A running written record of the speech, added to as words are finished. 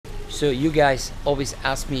So you guys always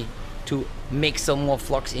ask me to make some more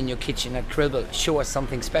vlogs in your kitchen at Grillbill. Show us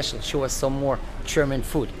something special. Show us some more German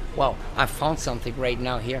food. Well, I found something right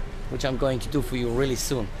now here, which I'm going to do for you really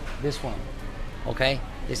soon. This one, okay?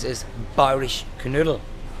 This is Bayerisch Knödel,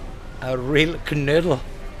 a real knödel.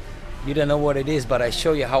 You don't know what it is, but I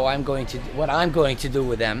show you how what I'm going to do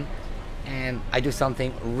with them. And I do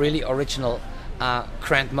something really original,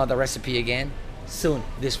 grandmother recipe again. Soon,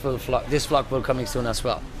 this vlog will coming soon as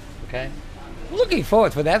well. Okay, looking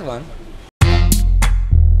forward for that one.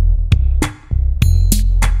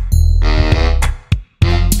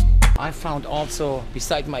 I found also,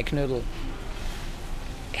 beside my knödel,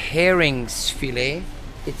 herringsfilet.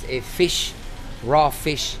 It's a fish, raw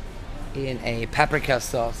fish, in a paprika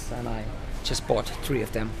sauce, and I just bought 3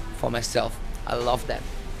 of them for myself. I love that.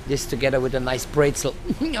 This together with a nice bratzel.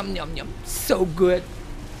 Yum, yum, yum. So good.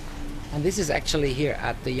 And this is actually here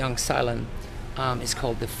at the Young Silent. It's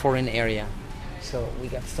called the foreign area. So we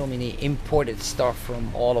got so many imported stuff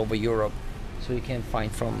from all over Europe. So you can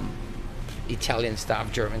find from Italian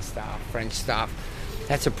stuff, German stuff, French stuff.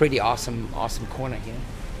 That's a pretty awesome corner here.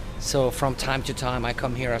 So from time to time I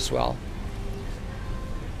come here as well.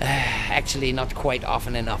 Actually not quite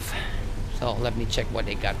often enough. So let me check what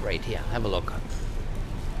they got right here. Have a look.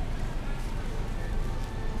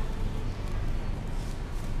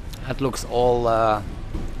 That looks all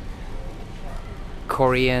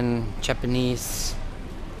Korean, Japanese.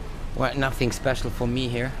 Well, nothing special for me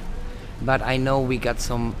here, but I know we got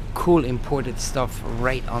some cool imported stuff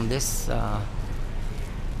right on this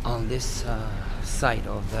side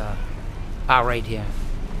of the bar right here.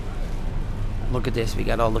 Look at this. We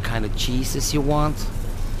got all the kind of cheeses you want.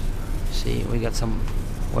 See, we got some,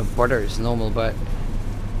 well, butter is normal, but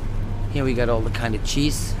here we got all the kind of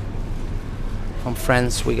cheese. From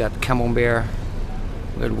France, we got Camembert,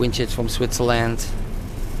 we got Winchets from Switzerland.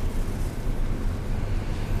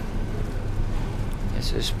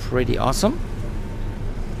 This is pretty awesome.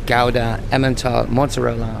 Gouda, Emmental,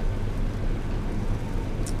 mozzarella.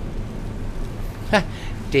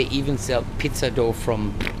 They even sell pizza dough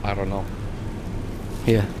from, I don't know.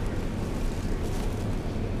 Here.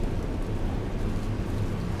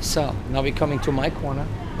 So, now we're coming to my corner.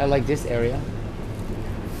 I like this area.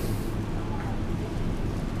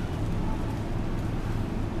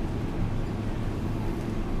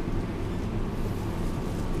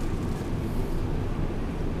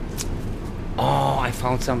 Oh, I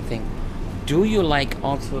found something. Do you like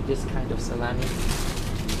also this kind of salami?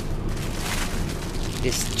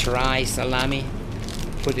 This dry salami.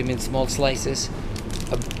 Put them in small slices.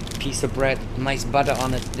 A piece of bread, nice butter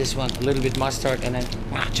on it. This one, a little bit mustard, and then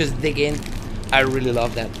just dig in. I really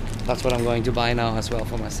love that. That's what I'm going to buy now as well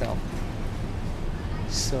for myself.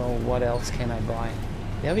 So what else can I buy?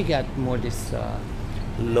 There we got more this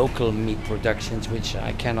local meat productions, which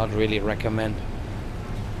I cannot really recommend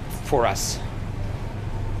for us.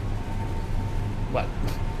 Well,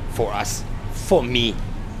 for us, for me.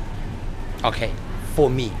 Okay, for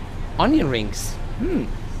me. Onion rings. Onion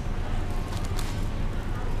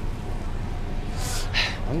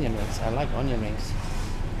rings. I like onion rings.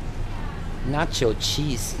 Nacho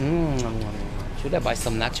cheese. Should I buy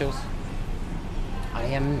some nachos? I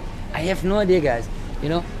have no idea, guys. You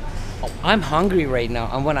know, I'm hungry right now,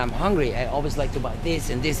 and when I'm hungry, I always like to buy this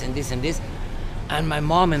and this and this and this. And my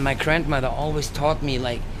mom and my grandmother always taught me,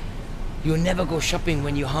 like, you never go shopping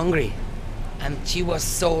when you're hungry. And she was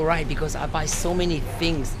so right, because I buy so many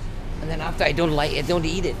things, and then after I don't like it, I don't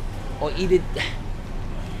eat it, or eat it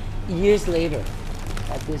years later.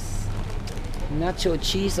 Like this nacho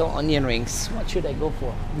cheese or onion rings. What should I go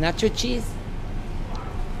for? Nacho cheese?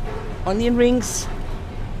 Onion rings?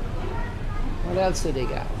 What else do they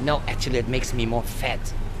got? No, actually it makes me more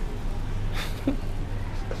fat.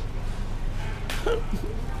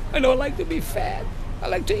 I don't like to be fat. I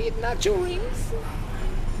like to eat nacho rings.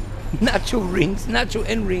 Nacho rings, nacho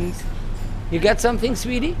and rings. You got something,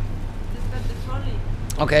 sweetie? Just got the trolley.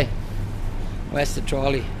 Okay. Where's the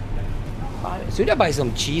trolley? Should I buy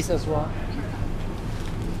some cheese as well?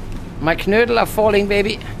 My knödel are falling,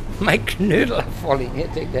 baby. My knödel are falling. Here,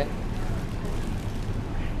 take that.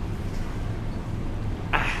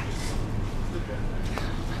 I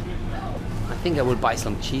think I will buy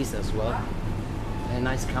some cheese as well. A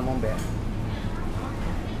nice camembert.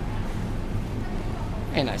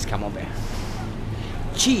 A nice camembert.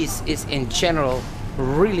 Cheese is in general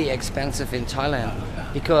really expensive in Thailand,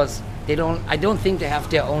 because I don't think they have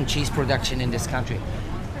their own cheese production in this country.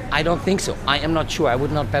 I don't think so. I am not sure. I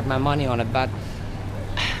would not bet my money on it, but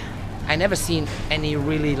I never seen any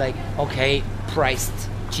really, like, okay, priced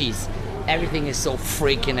cheese. Everything is so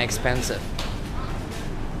freaking expensive.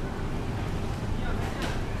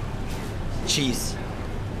 cheese.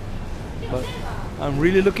 But I'm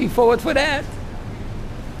really looking forward for that.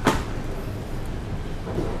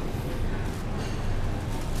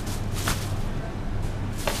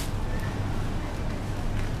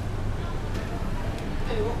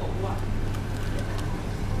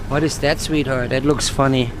 What is that, sweetheart? That looks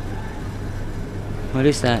funny. What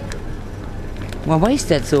is that? Well, why is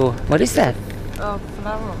that so? What is that?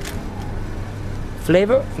 Flour.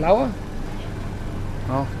 Flavor? Flour?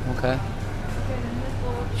 Oh, okay.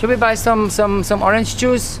 Should we buy some orange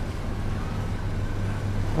juice?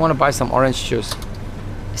 I want to buy some orange juice.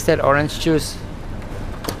 Is that orange juice?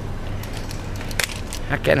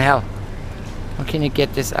 I can help. How can you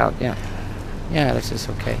get this out? Yeah. Yeah, this is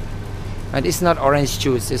okay. But it's not orange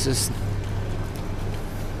juice. This is.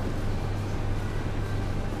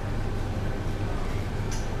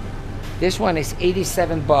 This one is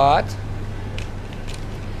 87 baht.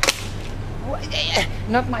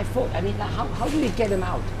 Not my fault. I mean, how do we get them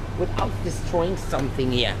out without destroying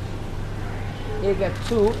something here? You get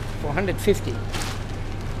 2 for 150.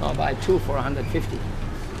 I'll buy 2 for 150.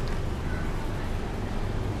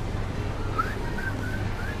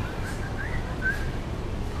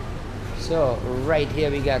 So right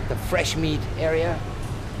here we got the fresh meat area,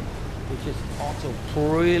 which is also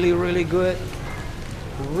really good.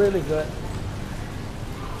 Really good.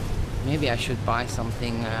 Maybe I should buy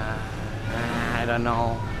something. I don't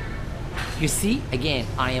know. You see, again,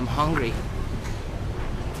 I am hungry.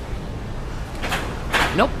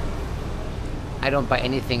 Nope. I don't buy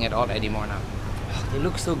anything at all anymore now. Oh, they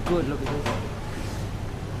look so good. Look at this.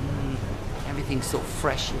 Everything's so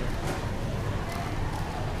fresh here.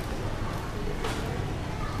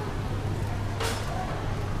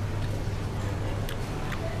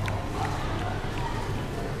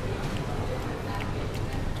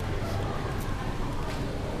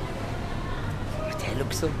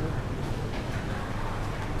 Looks so good.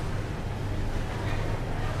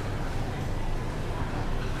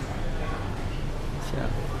 Yeah.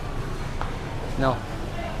 No.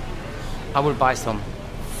 I will buy some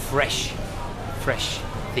fresh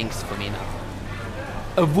things for me now.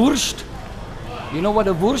 A Wurst. You know what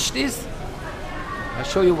a Wurst is? I'll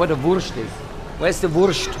show you what a Wurst is. Where's the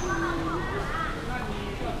Wurst?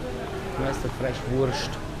 Where's the fresh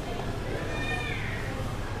Wurst?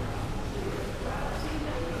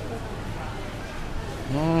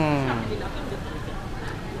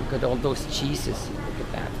 Look at all those cheeses. Look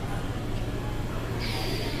at that.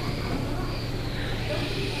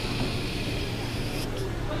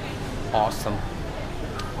 Awesome.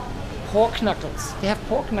 Pork knuckles. They have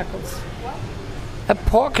pork knuckles. A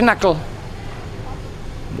pork knuckle.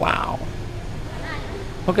 Wow.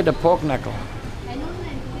 Look at the pork knuckle.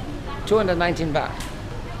 219 baht.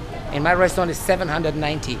 In my restaurant is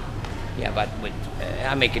 790. Yeah, but with,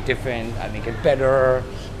 I make it different. I make it better.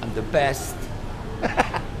 I'm the best.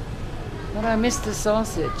 But I miss the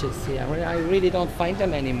sausages here. I really don't find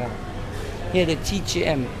them anymore. Here, the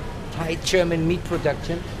TGM, Thai German meat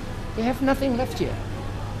production. They have nothing left here.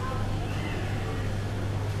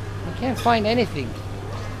 I can't find anything.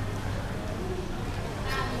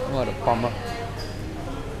 What a bummer.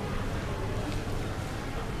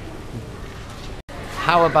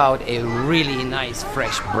 How about a really nice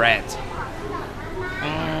fresh bread?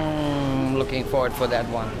 Looking forward for that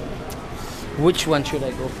one. Which one should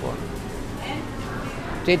I go for?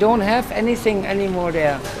 They don't have anything anymore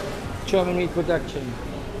there. German meat production.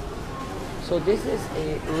 So this is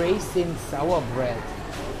a raisin sour bread.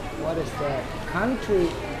 What is that?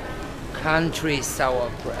 Country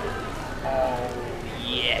sour bread. Oh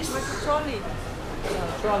yes. Where's the trolley?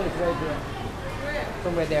 Trolley's right there. Where?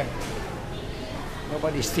 Somewhere there.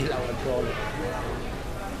 Nobody steal our trolley.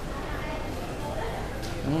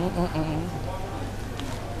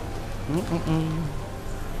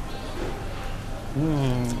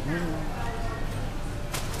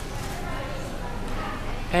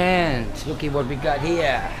 And look at what we got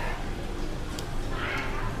here.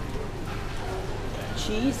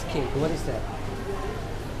 Cheesecake. What is that?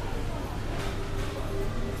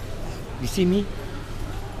 You see me?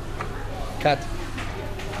 Cut.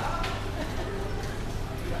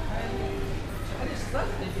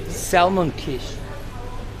 Salmon quiche.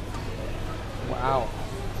 Wow.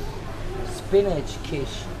 Spinach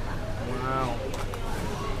quiche. Wow.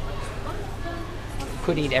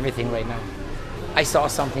 Could eat everything right now. I saw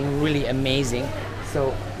something really amazing.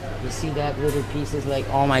 So you see that little pieces, like,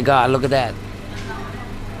 oh my god, look at that.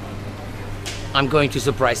 I'm going to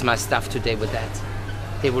surprise my staff today with that.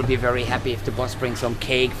 They will be very happy if the boss brings some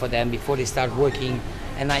cake for them before they start working,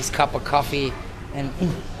 a nice cup of coffee, and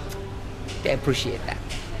they appreciate that.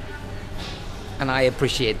 And I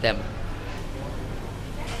appreciate them.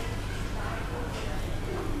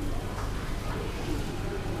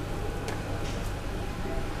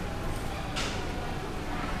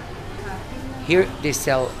 Here they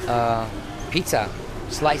sell pizza,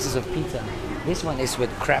 slices of pizza. This one is with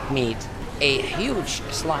crab meat. A huge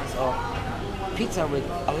slice of pizza with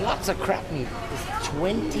lots of crab meat is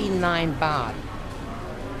 29 baht.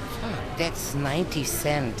 That's 90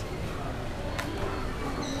 cents.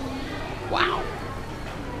 Wow.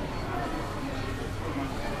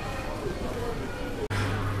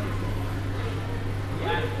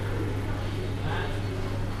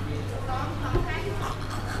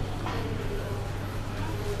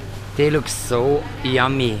 They look so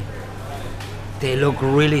yummy. They look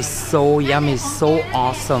really so yummy, so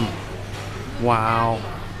awesome. Wow.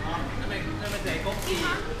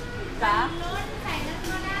 จ้า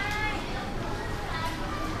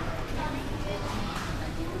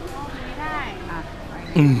ไม่ได้อ่ะ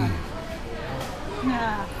เนี่ย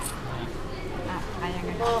อ่ะยังไง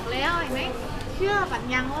บอกแล้วเห็นไหมเชื่อปัญ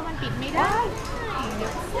ญังว่ามันปิดไม่ได้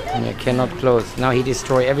You cannot close. Now he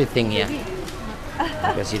destroy everything here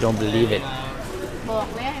because you don't believe it. บอก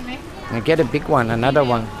แล้วเห็นไหม And get a big one, another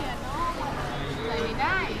one. ใส่ไม่ไ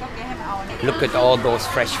ด้ก็แกให้มันเอาเนี่ย Look at all those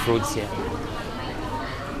fresh fruits here.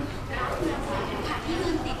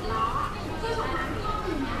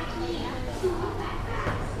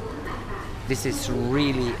 This is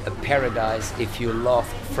really a paradise if you love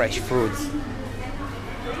fresh fruits.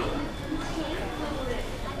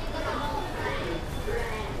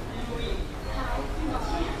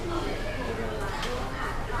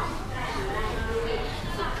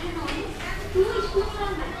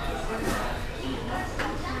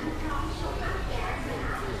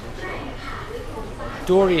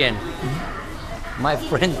 Durian, my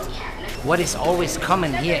friend. What is always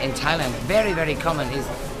common here in Thailand, very, very common, is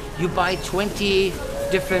you buy 20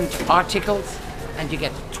 different articles and you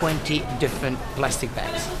get 20 different plastic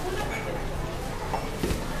bags.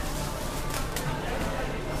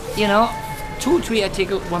 You know, 2-3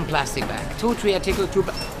 articles, 1 plastic bag. 2-3 articles, 2.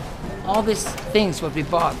 All these things what we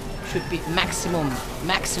bought should be maximum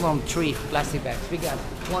 3 plastic bags. We got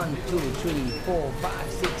 1, 2, 3, 4,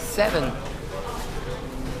 5, 6, 7,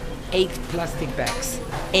 8 plastic bags.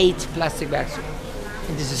 8 plastic bags.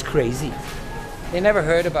 And this is crazy. They never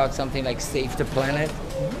heard about something like Save the Planet.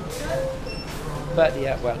 But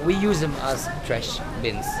yeah, well, we use them as trash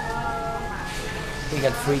bins. We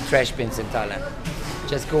got free trash bins in Thailand.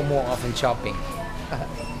 Just go more often shopping.